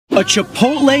A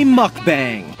Chipotle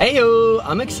mukbang. Heyo,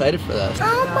 I'm excited for this.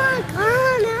 Oh my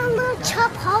god, I love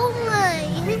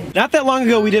Chipotle. Not that long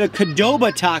ago, we did a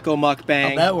Qdoba taco mukbang.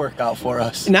 How'd that work out for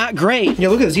us? Not great. Yeah,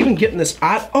 look at this, even getting this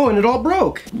odd, oh, and it all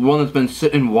broke. One that's been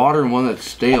sitting in water and one that's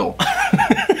stale.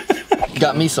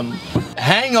 Got me some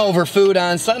hangover food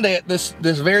on Sunday at this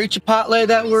very Chipotle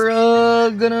that we're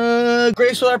gonna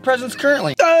grace with our presence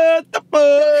currently.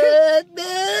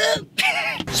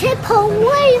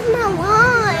 Chipotle is my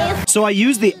life. So I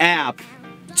used the app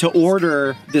to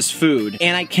order this food,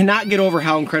 and I cannot get over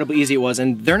how incredibly easy it was,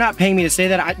 and they're not paying me to say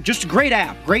that. Just a great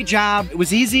app, great job. It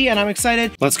was easy, and I'm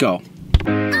excited. Let's go.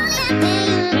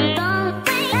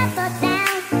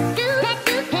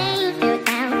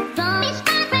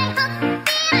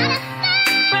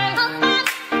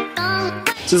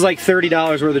 This is like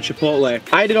 $30 worth of Chipotle.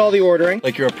 I did all the ordering.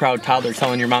 Like you're a proud toddler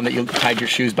telling your mom that you tied your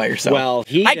shoes by yourself. Well,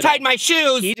 I tied my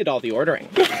shoes! He did all the ordering.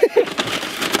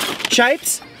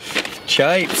 Chipes?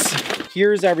 Chipes.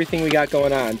 Here's everything we got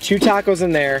going on. 2 tacos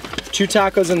in there, 2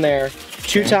 tacos in there,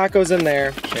 2 tacos in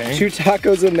there, 2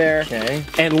 tacos in there. Okay.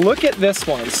 And look at this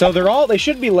one. So they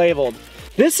should be labeled.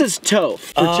 This is tofu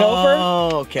for Topher.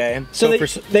 Oh, okay. So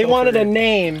they wanted a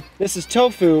name. This is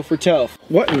tofu for tofu.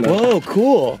 What in the? Whoa,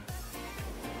 cool.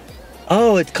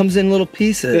 Oh, it comes in little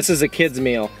pieces. This is a kid's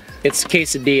meal. It's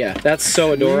quesadilla. That's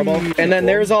so adorable. And then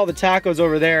there's all the tacos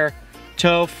over there.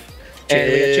 Tofu. And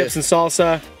we got chips and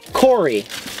salsa. Corey.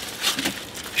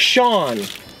 Sean.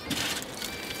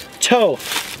 Toph.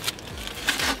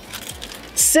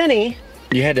 Cindy.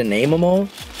 You had to name them all?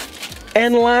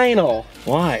 And Lionel.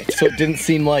 Why? So it didn't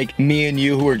seem like me and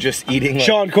you who were just eating like...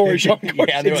 Sean Corey. Yeah,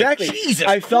 exactly. Like, Jesus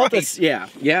I felt Christ. this,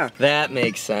 yeah. That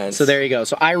makes sense. So there you go.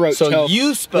 So I wrote so tofu.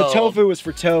 You spelled... The tofu was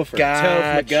for Topher.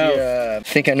 Gotcha. I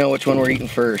think I know which one we're eating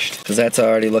first, because that's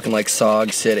already looking like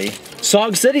Sog City.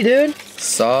 Sog City, dude.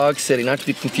 Sog City, not to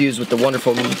be confused with the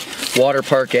wonderful water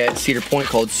park at Cedar Point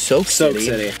called Soak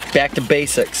City. Back to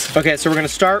basics. Okay, so we're gonna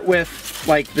start with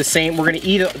like the same, we're gonna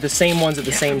eat the same ones at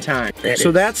the same time.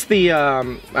 So that's the,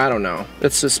 I don't know.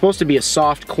 It's supposed to be a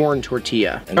soft corn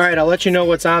tortilla. All right, I'll let you know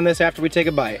what's on this after we take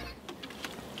a bite.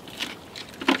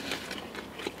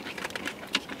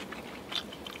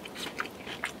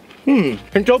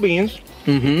 Pinto beans.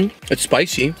 It's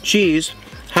spicy. Cheese.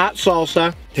 Hot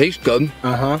salsa. Tastes good.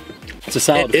 It's a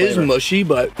solid It is flavor. mushy,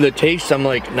 but the taste, I'm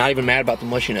like not even mad about the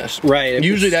mushiness. Right.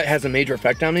 Usually that has a major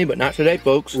effect on me, but not today,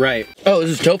 folks. Right. Oh, this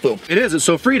is tofu. It is. It's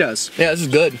sofritas. Yeah, this is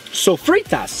good.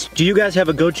 Sofritas. Do you guys have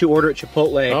a go-to order at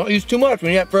Chipotle? I don't use too much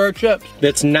when you have for our chips.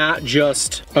 That's not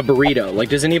just a burrito. Like,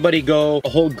 does anybody go a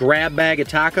whole grab bag of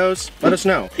tacos? Let us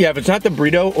know. Yeah, if it's not the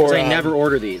burrito or I never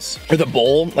order these. or the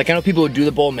bowl. Like I know people who do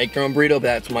the bowl, make their own burrito, but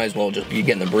that's might as well just be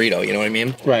getting the burrito. You know what I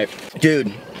mean? Right.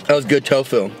 Dude, that was good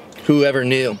tofu. Whoever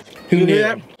knew? Who You knew? hear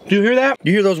that? Do you hear that? Do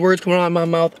you hear those words coming out of my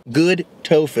mouth? Good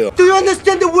tofu. Do you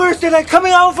understand the words that are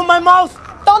coming out from my mouth?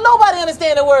 Don't nobody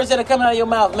understand the words that are coming out of your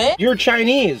mouth, man. You're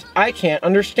Chinese. I can't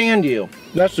understand you.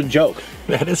 That's a joke.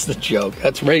 That is the joke.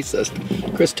 That's racist.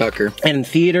 Chris Tucker. And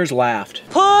theaters laughed.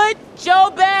 Put your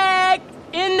bag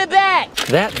in the back.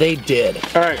 That they did.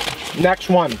 All right, next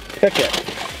one. Pick it.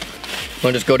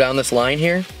 Want to just go down this line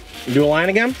here? Do a line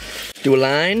again? Do a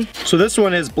line. So this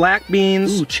one is black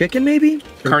beans. Ooh, chicken maybe?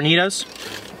 Carnitas.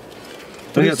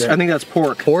 What is that? I think that's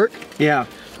pork. Pork? Yeah.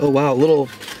 Oh wow,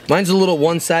 mine's a little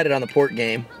one-sided on the pork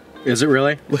game. Is it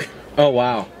really? Oh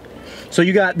wow. So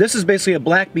you got, this is basically a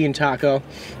black bean taco,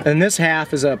 and this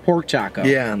half is a pork taco.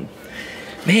 Yeah.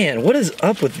 Man, what is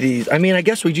up with these? I mean, I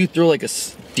guess we do throw like a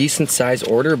decent size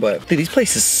order, but dude, these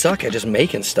places suck at just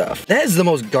making stuff. That is the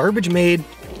most garbage made.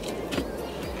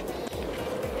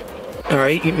 All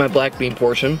right, eat my black bean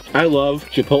portion. I love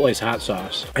Chipotle's hot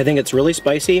sauce. I think it's really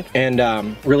spicy and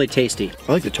really tasty.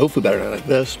 I like the tofu better than I like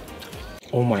this.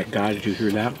 Oh my God, did you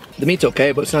hear that? The meat's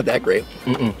okay, but it's not that great.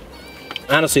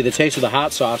 Honestly, the taste of the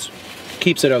hot sauce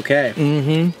keeps it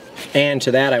okay. And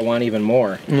to that, I want even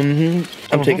more.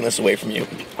 I'm taking this away from you.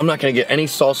 I'm not gonna get any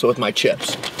salsa with my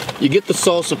chips. You get the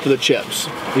salsa for the chips.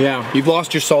 Yeah. You've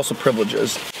lost your salsa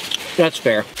privileges. That's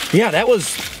fair. Yeah, that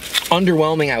was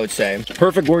underwhelming, I would say.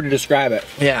 Perfect word to describe it.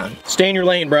 Yeah. Stay in your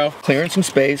lane, bro. Clearing some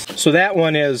space. So that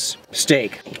one is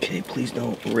steak. Okay, please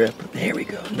don't rip. There we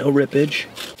go. No rippage.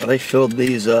 Oh, they filled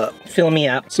these up. Fill me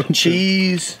up. Some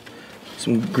cheese,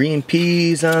 some green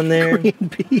peas on there. Green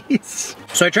peas.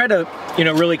 So I tried to, you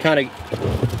know, really kind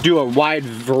of do a wide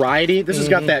variety. This has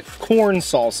got that corn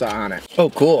salsa on it. Oh,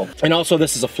 cool. And also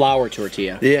this is a flour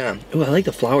tortilla. Yeah. Oh, I like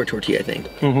the flour tortilla, I think.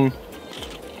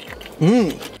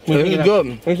 This is good.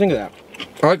 What do you think of that?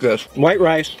 I like this. White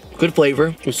rice Good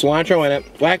flavor. with cilantro in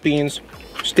it, black beans,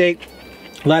 steak,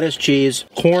 lettuce, cheese,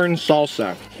 corn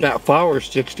salsa. That flour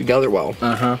sticks together well.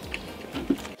 Uh-huh.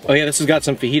 Oh yeah, this has got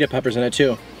some fajita peppers in it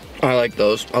too. I like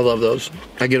those. I love those.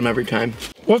 I get them every time.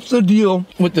 What's the deal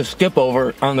with the skip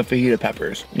over on the fajita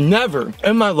peppers? Never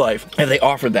in my life have they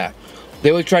offered that. They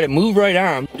always try to move right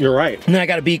on. You're right. And then I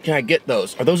gotta be, can I get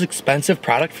those? Are those expensive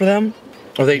product for them?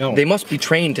 Or they must be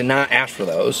trained to not ask for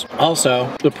those.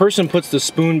 Also, the person puts the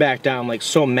spoon back down like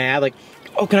so mad, like,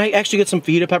 oh, can I actually get some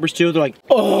fajita peppers too? They're like,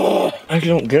 oh, I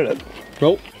actually don't get it.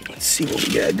 Nope. Let's see what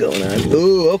we got going on.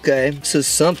 Ooh, okay. This is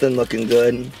something looking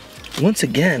good. Once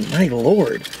again, my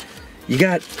lord. You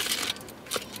got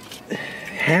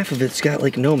half of it's got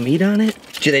like no meat on it.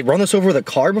 Did they run this over with a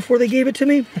car before they gave it to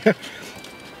me?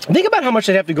 Think about how much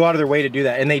they'd have to go out of their way to do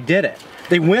that, and they did it.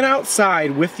 They went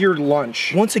outside with your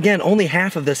lunch. Once again, only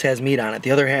half of this has meat on it.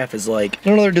 The other half is like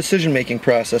another decision-making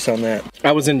process on that.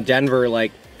 I was in Denver,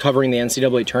 like, covering the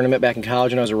NCAA tournament back in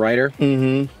college when I was a writer.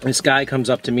 Mm-hmm. This guy comes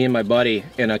up to me and my buddy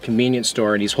in a convenience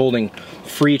store, and he's holding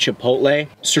free Chipotle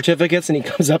certificates, and he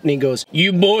comes up and he goes,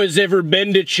 "You boys ever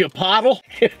been to Chipotle?"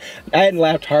 I hadn't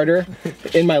laughed harder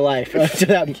in my life.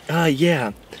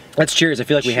 Yeah. Let's cheers. I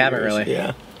feel like we haven't really.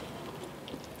 Yeah.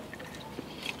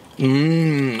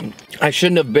 I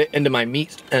shouldn't have bit into my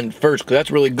meat end first, because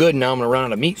that's really good. Now I'm gonna run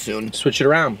out of meat soon. Switch it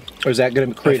around. Or is that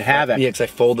gonna create havoc? Yeah, because I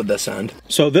folded this end.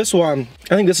 So this one,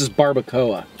 I think this is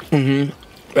barbacoa. Mm-hmm.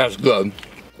 That's good.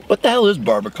 What the hell is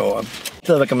barbacoa? I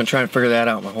feel like I've been trying to figure that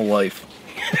out my whole life.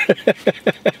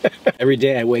 Every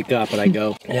day I wake up and I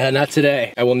go, yeah, not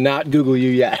today. I will not Google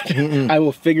you yet. I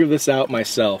will figure this out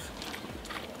myself.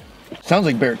 Sounds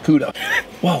like barracuda.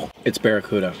 Whoa. It's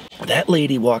barracuda. That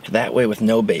lady walked that way with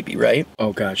no baby, right?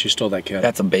 Oh God, she stole that kid.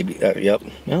 That's a baby. Yep.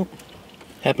 Well,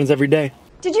 happens every day.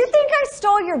 Did you think I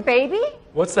stole your baby?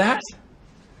 What's that?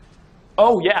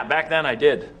 Oh yeah, back then I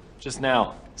did. Just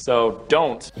now. So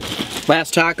don't.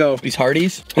 Last taco. These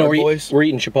Hardee's? No, we're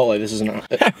eating Chipotle. This is not.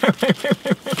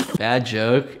 Bad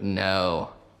joke? No.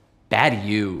 Bad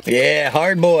you. Yeah,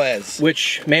 hard boys.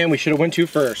 Which, man, we should have went to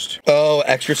first. Oh,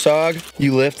 extra sog?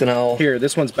 You lift and I'll... Here,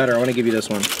 this one's better. I want to give you this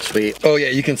one. Sweet. Oh yeah,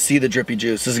 you can see the drippy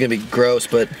juice. This is gonna be gross,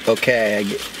 but okay.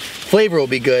 Flavor will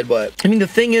be good, but... I mean, the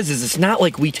thing is it's not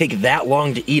like we take that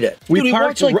long to eat it. We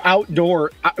parked like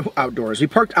outdoors. We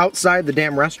parked outside the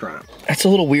damn restaurant. That's a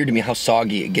little weird to me how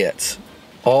soggy it gets.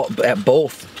 All at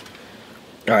both.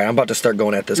 All right, I'm about to start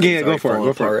going at this. Yeah, go for it.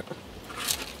 Go for it.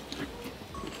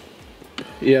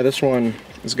 Yeah, this one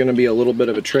is going to be a little bit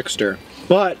of a trickster,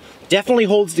 but definitely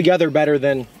holds together better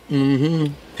than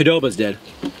Qdoba's did.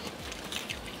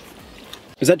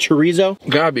 Is that chorizo?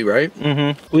 Gotta be, right?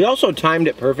 We also timed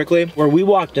it perfectly, where we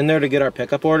walked in there to get our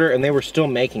pickup order, and they were still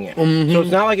making it. So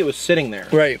it's not like it was sitting there.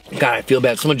 Right. God, I feel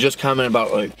bad. Someone just commented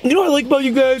about, like, you know what I like about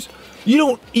you guys? You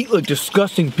don't eat, like,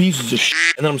 disgusting pieces of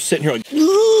shit. And then I'm sitting here like,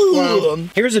 well,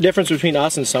 here's the difference between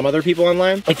us and some other people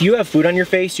online. If you have food on your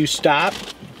face, you stop,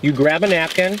 you grab a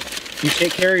napkin, you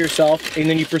take care of yourself, and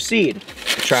then you proceed.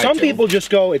 Some people just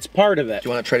go, it's part of it. Do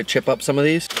you want to try to chip up some of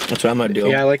these? That's what I'm gonna do.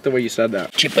 Yeah, I like the way you said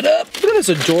that. Chip it up. Look at this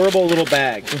adorable little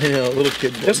bag. I know, little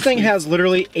kid. This thing has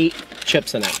literally 8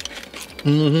 chips in it.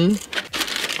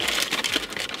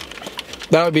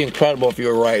 That would be incredible if you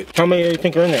were right. How many do you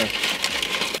think are in there?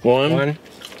 1,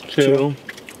 2,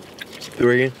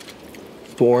 3,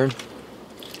 4,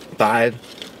 5,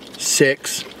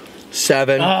 6,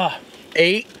 7,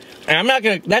 8. And I'm not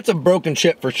gonna, that's a broken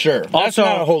chip for sure. That's Also,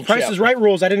 not a whole Price chip. is Right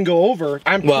rules, I didn't go over.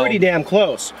 I'm pretty damn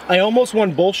close. I almost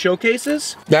won both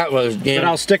showcases. That was damn. But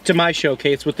I'll stick to my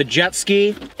showcase with the jet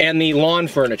ski and the lawn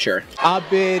furniture. I'll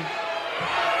bid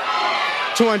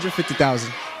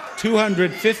 $250,000.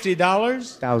 $250?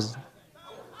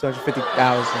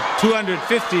 250,000.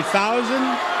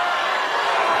 250,000?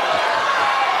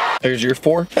 There's your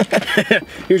 4.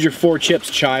 Here's your 4 chips,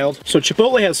 child. So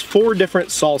Chipotle has 4 different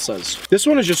salsas. This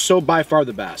one is just so by far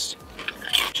the best.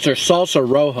 It's their salsa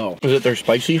rojo. Is it their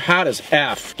spicy? Hot as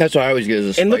F. That's what I always get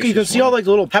is a And look, you can see all like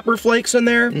little pepper flakes in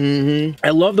there. I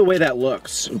love the way that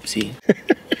looks. Oopsie.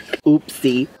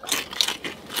 Oopsie.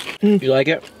 You like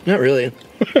it? Not really.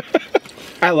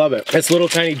 I love it. This little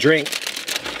tiny drink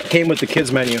came with the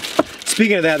kids menu.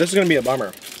 Speaking of that, this is gonna be a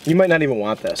bummer. You might not even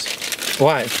want this.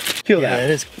 Why? Feel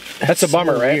that. That's a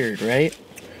bummer, so right? Weird, right?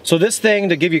 So this thing,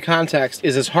 to give you context,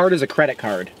 is as hard as a credit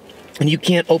card. And you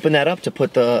can't open that up to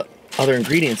put the other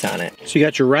ingredients on it. So you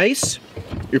got your rice,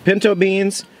 your pinto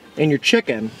beans, and your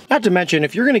chicken. Not to mention,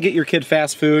 if you're gonna get your kid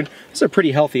fast food, it's a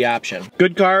pretty healthy option.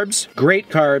 Good carbs, great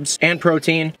carbs, and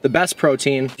protein, the best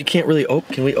protein. You can't really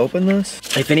open, can we open this?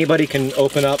 If anybody can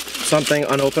open up something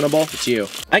unopenable, it's you.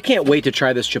 I can't wait to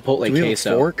try this Chipotle Do we have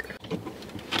queso. a fork?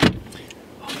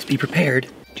 Let's be prepared.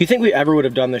 Do you think we ever would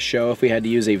have done this show if we had to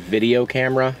use a video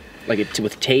camera, like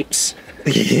with tapes?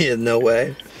 Yeah, no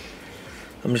way.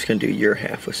 I'm just gonna do your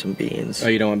half with some beans. Oh,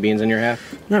 you don't want beans in your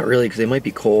half? Not really, because they might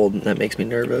be cold, and that makes me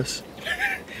nervous.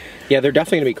 Yeah, they're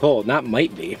definitely gonna be cold. Not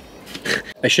might be.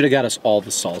 I should have got us all the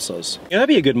salsas. Yeah, that'd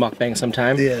be a good mukbang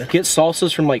sometime. Yeah. Get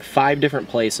salsas from like 5 different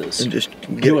places. And just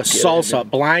do a salsa,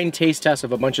 blind taste test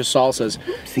of a bunch of salsas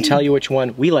and tell you which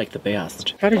one we like the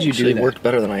best. How did you do that? It worked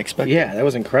better than I expected. Yeah, that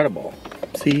was incredible.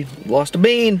 See, lost a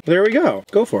bean. There we go.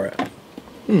 Go for it.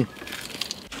 Oh,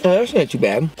 that's not too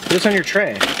bad. Put this on your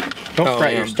tray.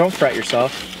 Don't fret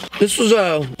yourself. This was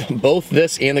both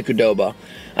this and the Qdoba.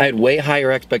 I had way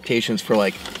higher expectations for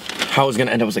like how it was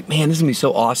gonna end. I was like, man, this is gonna be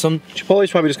so awesome.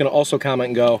 Chipotle's probably just gonna also comment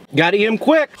and go, gotta eat them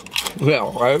quick. Yeah,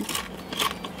 right?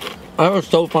 That was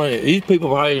so funny. These people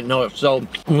probably didn't know it. So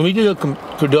when we did a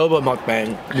Qdoba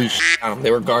mukbang, we shit on them.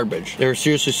 They were garbage. They were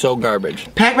seriously so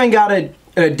garbage. Pac-Man got an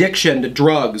addiction to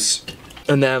drugs.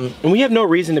 And then... And we have no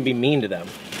reason to be mean to them.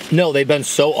 No, they've been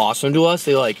so awesome to us.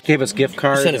 They like gave us gift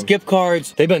cards. Sent us gift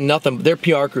cards. They've been nothing. Their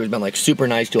PR crew has been like super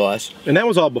nice to us. And that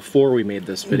was all before we made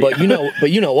this video. But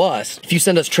you know us. If you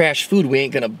send us trash food, we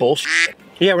ain't gonna bullshit.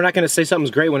 Yeah, we're not gonna say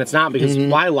something's great when it's not, because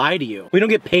why lie to you? We don't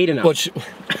get paid enough.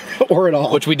 Or at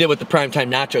all. Which we did with the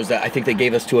primetime nachos that I think they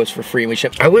gave us to us for free and we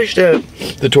shipped. I wish that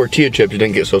the tortilla chips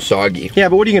didn't get so soggy. Yeah,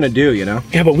 but what are you gonna do, you know?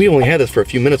 Yeah, but we only had this for a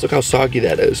few minutes. Look how soggy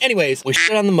that is. Anyways, we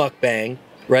shit on the mukbang.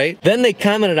 Right? Then they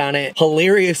commented on it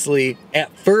hilariously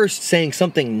at first saying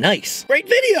something nice. Great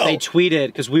video! They tweeted,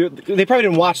 because they probably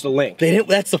didn't watch the link. They didn't,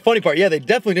 that's the funny part. Yeah, they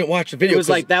definitely didn't watch the video. It was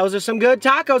like, those are some good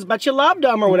tacos, bet you loved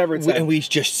them, or whatever it said. And we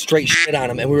just straight shit on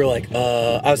them, and we were like,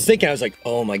 I was like,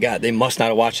 oh my god, they must not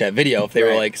have watched that video if they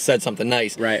were like, said something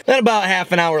nice. Right. Then about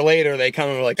half an hour later, they kind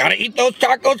of were like, gotta eat those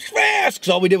tacos fast! Because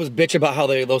all we did was bitch about how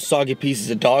those soggy pieces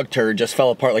of dog turd just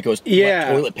fell apart like it was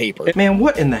toilet paper. Man,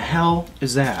 what in the hell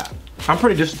is that? I'm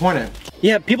pretty disappointed.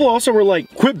 Yeah, people also were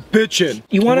like, quit bitching.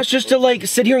 You want us just to like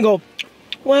sit here and go,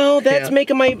 well, that's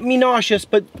making me nauseous,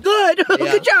 but good.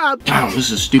 Good job. Wow, this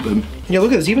is stupid. Yeah,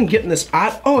 look at this, even getting this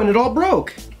hot. Oh, and it all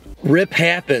broke. Rip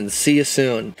happens. See you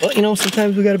soon. Well, you know,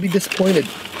 sometimes we gotta be disappointed.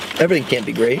 Everything can't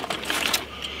be great.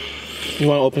 You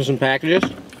wanna open some packages?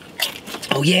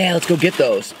 Oh yeah, let's go get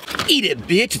those. Eat it,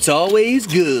 bitch. It's always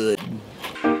good.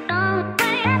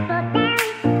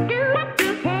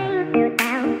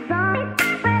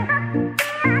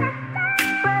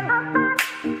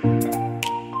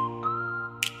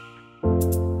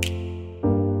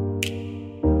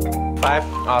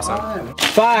 Awesome.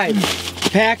 5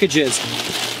 packages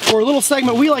for a little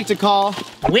segment we like to call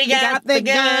We got the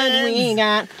gun. We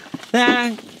got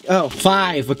that. Oh,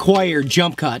 5 acquired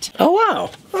jump cut. Oh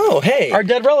wow. Oh hey. Our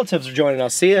dead relatives are joining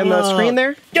us. See on the screen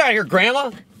there? Get out of here,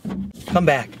 Grandma. Come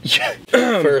back.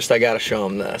 First, I gotta show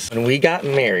them this. When we got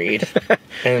married,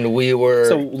 and we were...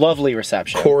 It's a lovely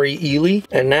reception. Corey Ely,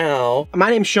 and now... My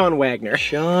name's Sean Wagner.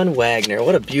 Sean Wagner,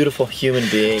 what a beautiful human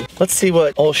being. Let's see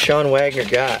what old Sean Wagner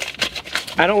got.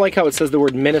 I don't like how it says the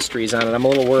word ministries on it. I'm a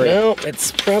little worried. No,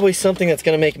 it's probably something that's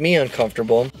gonna make me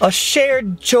uncomfortable. A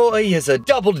shared joy is a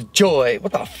doubled joy.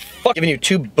 What the fuck? Giving you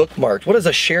 2 bookmarks. What is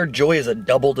a shared joy is a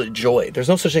doubled joy? There's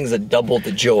no such thing as a doubled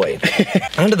joy.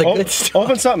 On to the good stuff.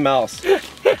 Open something else.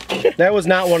 That was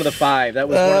not one of the 5. That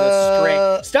was one of the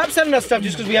straight. Stop sending us stuff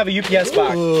just because we have a UPS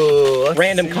box. Ooh,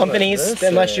 random companies,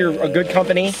 unless you're a good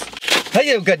company. Hey,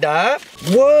 you good dog.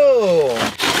 Whoa.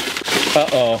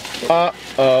 Uh-oh.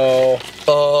 Uh-oh.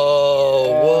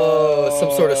 Oh, whoa,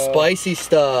 some sort of spicy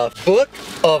stuff. Book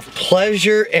of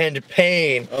Pleasure and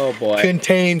Pain. Oh boy.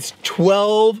 Contains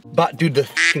 12, dude, the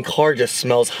fucking car just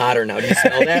smells hotter now. Do you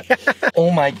smell that? Oh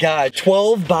my God,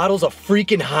 12 bottles of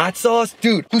freaking hot sauce?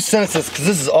 Dude, who sent us this? Because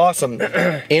this is awesome.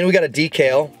 And we got a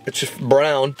decal. It's just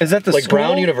brown. Is that the like school?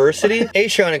 Brown University? Hey,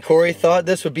 Sean and Corey thought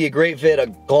this would be a great vid, a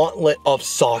gauntlet of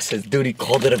sauces. Dude, he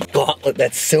called it a gauntlet.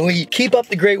 That's sweet. Keep up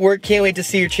the great work. Can't wait to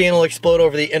see your channel explode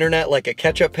over the internet like a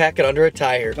ketchup packet under a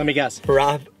tire. Let me guess.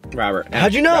 Robert.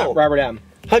 How'd you know? Robert M.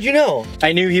 How'd you know?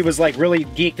 I knew he was like really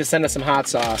geeked to send us some hot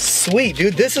sauce. Sweet,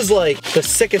 dude. This is like the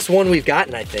sickest one we've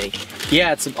gotten, I think.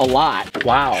 Yeah, it's a lot.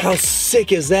 Wow. How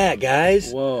sick is that,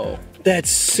 guys? Whoa.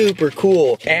 That's super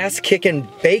cool. Ass-kicking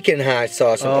bacon hot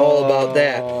sauce. I'm all about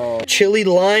that. Chili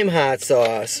lime hot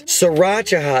sauce.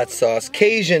 Sriracha hot sauce.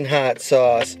 Cajun hot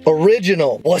sauce.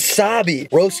 Original.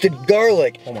 Wasabi. Roasted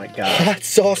garlic. Oh my God. Hot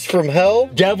sauce from hell.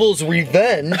 Devil's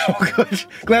Revenge. Oh good.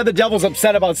 Glad the devil's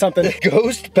upset about something.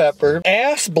 Ghost pepper.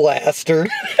 Ass blaster.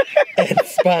 and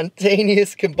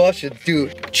spontaneous combustion.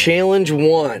 Dude, challenge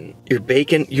 1. You're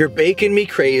baking me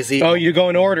crazy. Oh, you go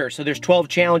in order. So there's 12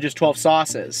 challenges, 12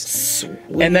 sauces.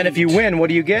 Sweet. And then if you win, what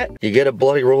do you get? You get a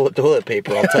bloody roll of toilet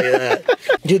paper, I'll tell you that.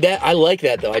 Dude, I like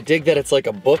that though. I dig that it's like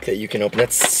a book that you can open.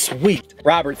 That's sweet.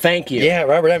 Robert, thank you. Yeah,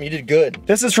 Robert M., you did good.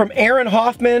 This is from Aaron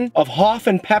Hoffman of Hoff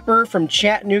and Pepper from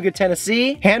Chattanooga,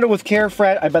 Tennessee. Handled with care,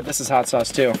 Fred. I bet this is hot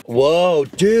sauce too. Whoa,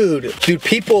 dude. Dude,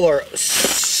 people are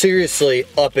seriously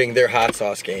upping their hot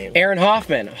sauce game. Aaron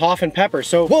Hoffman, Hoff and Pepper.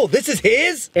 So, whoa, this is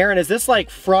his? Aaron, is this like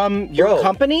from your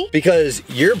company? Because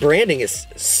your branding is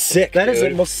sick, That is the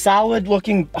most solid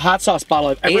looking hot sauce bottle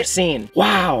I've ever seen.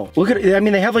 Wow. Look at it. I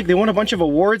mean, they won a bunch of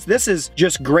awards. This is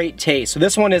just great taste. So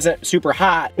this one isn't super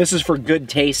hot. This is for good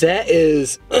taste. That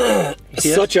is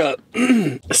such a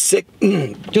sick,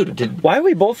 dude. Why are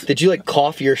we both? Did you like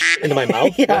cough your into my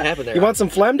mouth? Yeah. What happened there? You want some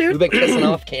phlegm, dude? We've been kissing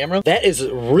off camera. That is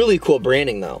really cool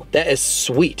branding though. That is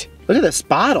sweet. Look at this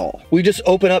bottle. We just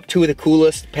opened up 2 of the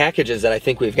coolest packages that I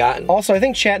think we've gotten. Also, I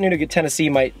think Chattanooga, Tennessee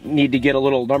might need to get a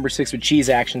little number 6 with cheese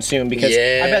action soon because I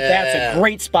bet that's a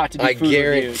great spot to do food reviews. I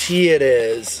guarantee it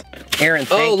is. Aaron,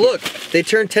 thank you. Oh, look. They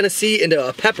turned Tennessee into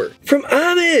a pepper. From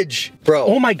Homage. Bro.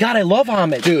 Oh my God, I love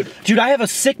Homage. Dude, I have a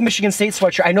sick Michigan State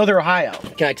sweatshirt. I know they're Ohio.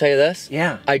 Can I tell you this?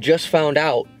 Yeah. I just found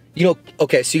out. You know,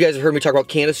 okay, so you guys have heard me talk about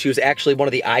Candace. She was actually one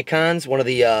of the icons, one of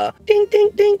the ding,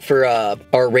 ding, ding for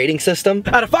our rating system.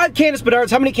 Out of 5 Candace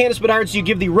Bedards, how many Candace Bedards do you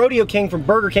give the Rodeo King from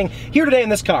Burger King here today in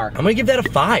this car? I'm gonna give that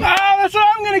a 5. Oh, that's what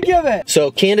I'm gonna give it.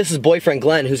 So Candace's boyfriend,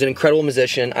 Glenn, who's an incredible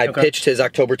musician, I pitched his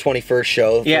October 21st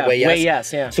show. Yeah, Way Yes. Way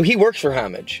Yes, yeah. So he works for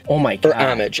Homage. Oh my God. For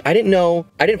Homage. I didn't know,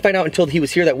 I didn't find out until he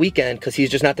was here that weekend because he's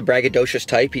just not the braggadocious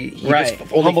type. He Right.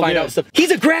 just only Humble find dude. out stuff. He's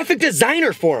a graphic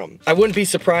designer for him. I wouldn't be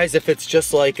surprised if it's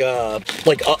just like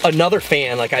another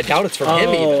fan. Like I doubt it's from him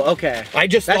even. Oh, okay. I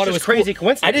just That's thought it just was crazy cool.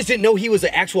 coincidence. I just didn't know he was an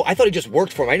actual. I thought he just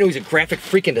worked for him. I know he's a graphic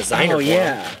freaking designer. Oh, for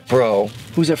yeah. him. Bro.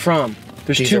 Who's it from?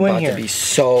 There's These 2 are in about here. to be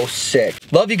so sick.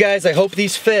 Love you guys. I hope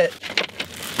these fit.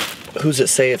 Who's it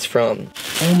say it's from?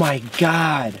 Oh my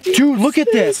God. Dude, look at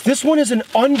this. This one is an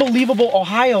unbelievable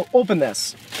Ohio. Open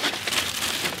this.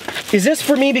 Is this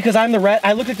for me because I'm the red?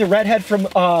 I look like the redhead from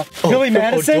Billy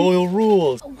Madison. Doyle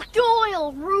Rules.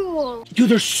 Doyle rules. Dude,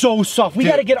 they're so soft. We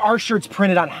got to get our shirts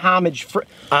printed on Homage.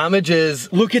 Homage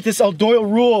is Look at this. Doyle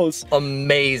rules.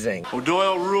 amazing.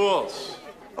 Doyle rules.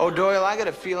 Oh, Doyle, I got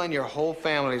a feeling your whole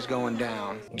family's going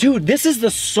down. Dude, this is the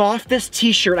softest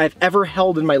t-shirt I've ever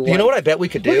held in my life. You know what I bet we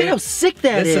could do? Look at how sick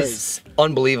that This is. is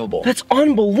unbelievable. That's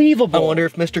unbelievable. I wonder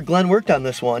if Mr. Glenn worked on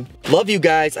this one. Love you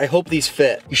guys. I hope these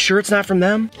fit. You sure it's not from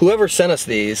them? Whoever sent us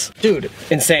these, dude,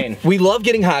 Insane. we love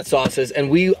getting hot sauces,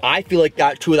 and I feel like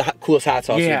got 2 of the coolest hot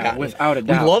sauces we've gotten. Without a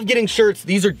doubt. We love getting shirts.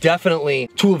 These are definitely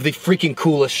 2 of the freaking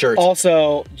coolest shirts.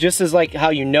 Also, just as like how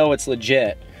you know it's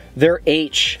legit, their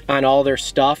H on all their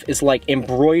stuff is like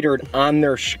embroidered on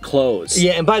their clothes.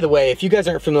 Yeah, and by the way, if you guys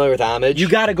aren't familiar with Homage, You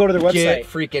gotta go to their website. get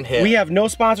freaking hit. We have no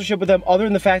sponsorship with them other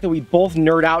than the fact that we both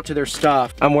nerd out to their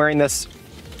stuff. I'm wearing this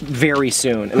very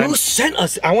soon. And Who sent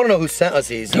us? I want to know who sent us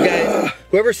these. You guys,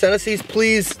 whoever sent us these,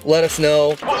 please let us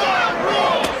know.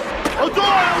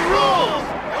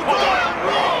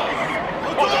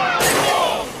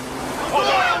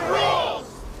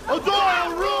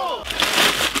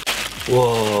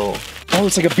 Whoa. Oh,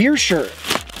 it's like a beer shirt.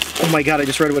 Oh my God, I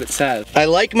just read what it says. I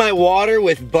like my water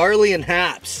with barley and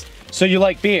hops. So you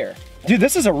like beer? Dude,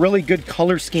 this is a really good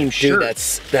color scheme shirt. Dude,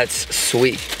 that's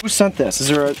sweet. Who sent this? Is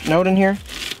there a note in here?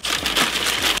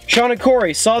 Sean and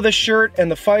Corey, saw this shirt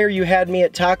and the fire you had me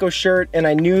at taco shirt and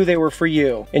I knew they were for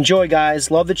you. Enjoy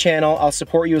guys, love the channel. I'll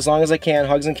support you as long as I can.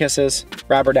 Hugs and kisses.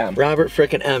 Robert M. Robert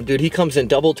frickin' M. Dude, he comes in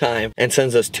double time and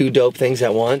sends us 2 dope things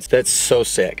at once. That's so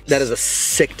sick. That is a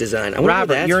sick design. I wonder where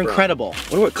Robert, that's you're from. incredible.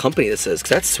 I wonder what company this is,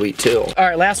 because that's sweet too. All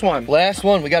right, last one. Last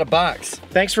one, we got a box.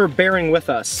 Thanks for bearing with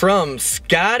us. From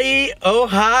Scotty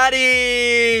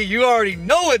O'Hottie. You already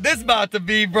know what this about to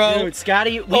be, bro. Dude,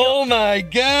 Scotty. Oh my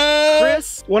God.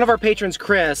 Chris, one of our patrons,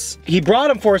 Chris, he brought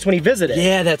them for us when he visited.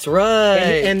 Yeah, that's right.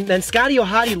 And then Scotty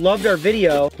O'Hottie loved our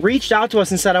video, reached out to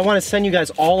us and said, I want to send you guys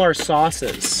all our sauces.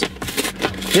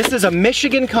 This is a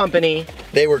Michigan company.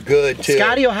 They were good too.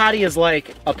 Scotty O'Hottie is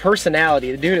like a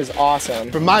personality. The dude is awesome.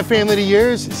 From my family to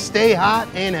yours, stay hot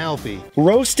and healthy.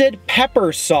 Roasted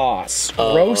pepper sauce.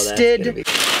 Oh, Roasted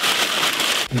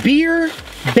beer,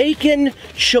 bacon,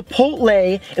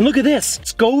 Chipotle, and look at this,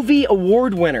 Scovie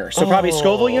Award winner. So probably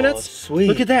Scoville units. Sweet.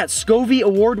 Look at that, Scovie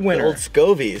Award winner. Old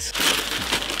Scovies.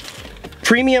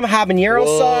 Premium habanero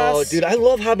sauce. Dude, I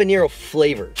love habanero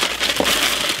flavor.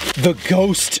 The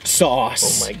ghost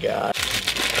sauce. Oh my God.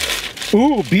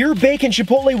 Ooh, beer bacon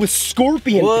chipotle with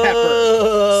scorpion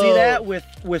pepper. See that?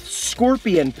 With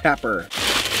scorpion pepper.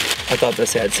 I thought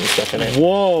this had some stuff in it.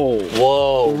 Whoa.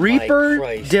 Whoa.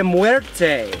 Reaper de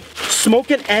Muerte.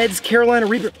 Smoking Ed's Carolina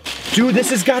Reaper. Dude, this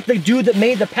has got the dude that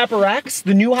made the Pepper X,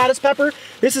 the new hottest pepper.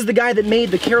 This is the guy that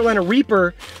made the Carolina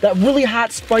Reaper, that really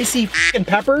hot, spicy f***ing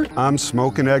pepper. I'm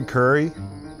Smoking Ed Curry.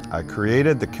 I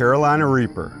created the Carolina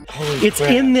Reaper. It's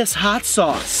in this hot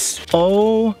sauce.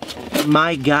 Oh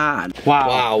my God. Wow.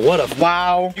 Wow, what a...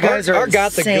 Wow. You guys are Our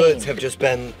Got the insane. Goods have just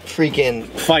been freaking...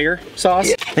 Fire sauce.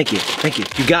 Yeah. Thank you, thank you.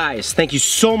 You guys, thank you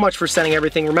so much for sending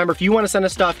everything. Remember, if you want to send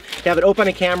us stuff, have it open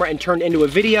on camera and turned into a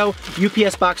video,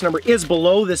 UPS box number is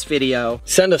below this video.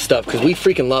 Send us stuff, because we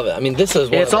freaking love it. I mean, this is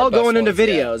one It's of our all best going into ones yet.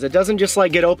 videos. It doesn't just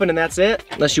like get open and that's it,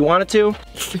 unless you want it to.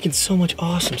 Freaking so much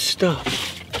awesome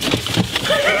stuff.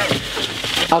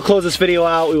 I'll close this video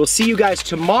out. We will see you guys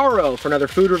tomorrow for another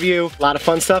food review. A lot of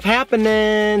fun stuff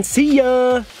happening. See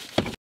ya.